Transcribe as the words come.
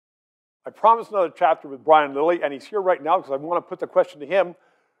I promised another chapter with Brian Lilley, and he's here right now because I want to put the question to him.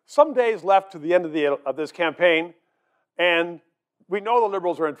 Some days left to the end of this campaign, and we know the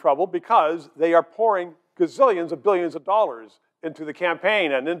Liberals are in trouble because they are pouring gazillions of billions of dollars into the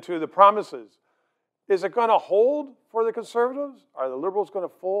campaign and into the promises. Is it going to hold for the Conservatives? Are the Liberals going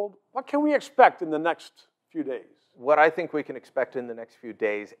to fold? What can we expect in the next few days? What I think we can expect in the next few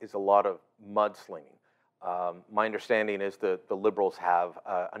days is a lot of mudslinging. My understanding is the Liberals have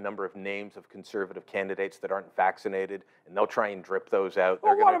a number of names of Conservative candidates that aren't vaccinated, and they'll try and drip those out.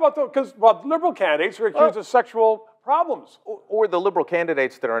 Well, what about those? Because Liberal candidates are accused of sexual problems. Or the Liberal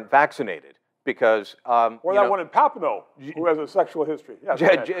candidates that aren't vaccinated, because... or that one in Papineau, who has a sexual history.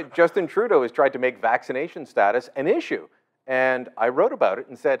 Yeah, Justin Trudeau has tried to make vaccination status an issue, and I wrote about it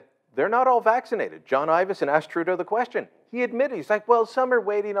and said, they're not all vaccinated. John Ivison asked Trudeau the question. He admitted, he's like, well, some are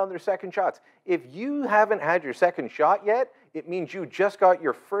waiting on their second shots. If you haven't had your second shot yet, it means you just got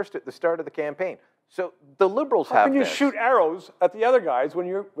your first at the start of the campaign. So the Liberals have How can you shoot arrows at the other guys when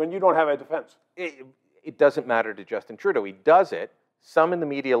you don't have a defense? It doesn't matter to Justin Trudeau. He does it. Some in the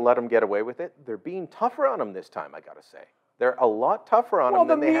media let him get away with it. They're being tougher on him this time, I got to say. They're a lot tougher on him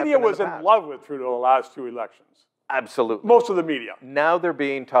than they have been in the past. Well, the media was in love with Trudeau the last two elections. Absolutely. Most of the media. Now they're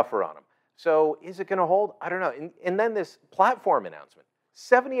being tougher on him. So is it going to hold? I don't know. And then this platform announcement.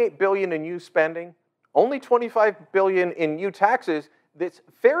 $78 billion in new spending, only $25 billion in new taxes. That's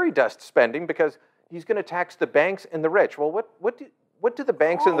fairy dust spending because he's going to tax the banks and the rich. Well, what do the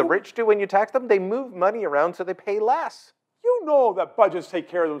banks and the rich do when you tax them? They move money around so they pay less. You know that budgets take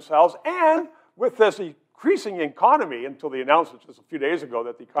care of themselves. And with this increasing economy, until the announcement just a few days ago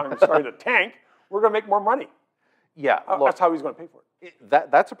that the economy is starting to tank, we're going to make more money. Yeah, look, that's how he's going to pay for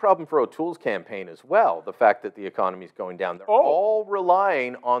it. That's a problem for O'Toole's campaign as well, the fact that the economy is going down. They're all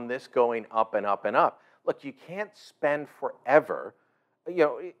relying on this going up and up and up. Look, you can't spend forever. You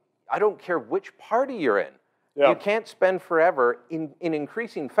know, I don't care which party you're in. Yeah. You can't spend forever in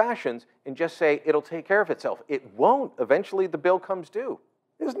increasing fashions and just say it'll take care of itself. It won't. Eventually, the bill comes due.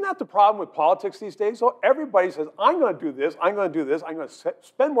 Isn't that the problem with politics these days? So everybody says, I'm going to do this, I'm going to do this, I'm going to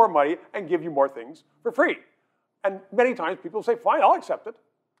spend more money and give you more things for free. And many times people say, fine, I'll accept it.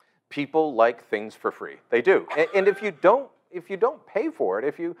 People like things for free. They do. And if you don't pay for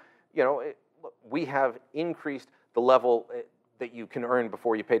it, we have increased the level that you can earn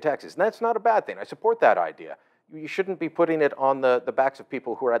before you pay taxes. And that's not a bad thing. I support that idea. You shouldn't be putting it on the backs of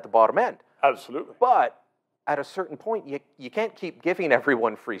people who are at the bottom end. Absolutely. But at a certain point, you can't keep giving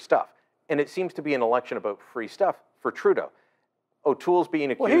everyone free stuff. And it seems to be an election about free stuff for Trudeau. O'Toole's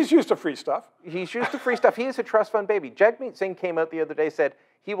being accused. Well, he's used to free stuff. He's used to free stuff. He is a trust fund baby. Jagmeet Singh came out the other day, said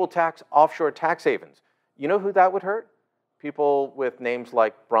he will tax offshore tax havens. You know who that would hurt? People with names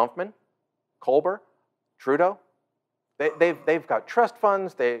like Bronfman, Colbert, Trudeau. They've got trust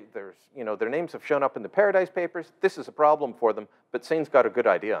funds. Their names have shown up in the Paradise Papers. This is a problem for them, but Singh's got a good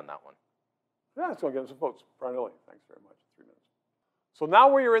idea on that one. Yeah, it's going to get him some votes. Brian Lilley, thanks very much. 3 minutes. So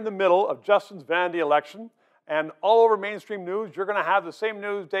now we are in the middle of Justin's vanity election. And all over mainstream news, you're going to have the same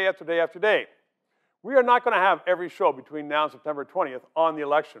news day after day after day. We are not going to have every show between now and September 20th on the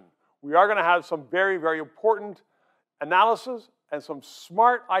election. We are going to have some very, very important analysis and some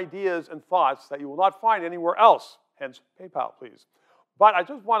smart ideas and thoughts that you will not find anywhere else. Hence, PayPal, please. But I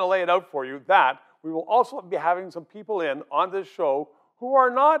just want to lay it out for you that we will also be having some people in on this show who are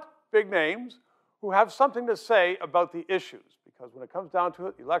not big names, who have something to say about the issues. Because when it comes down to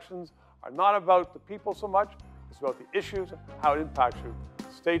it, elections are not about the people so much, it's about the issues and how it impacts you.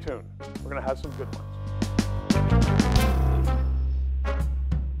 Stay tuned. We're going to have some good ones.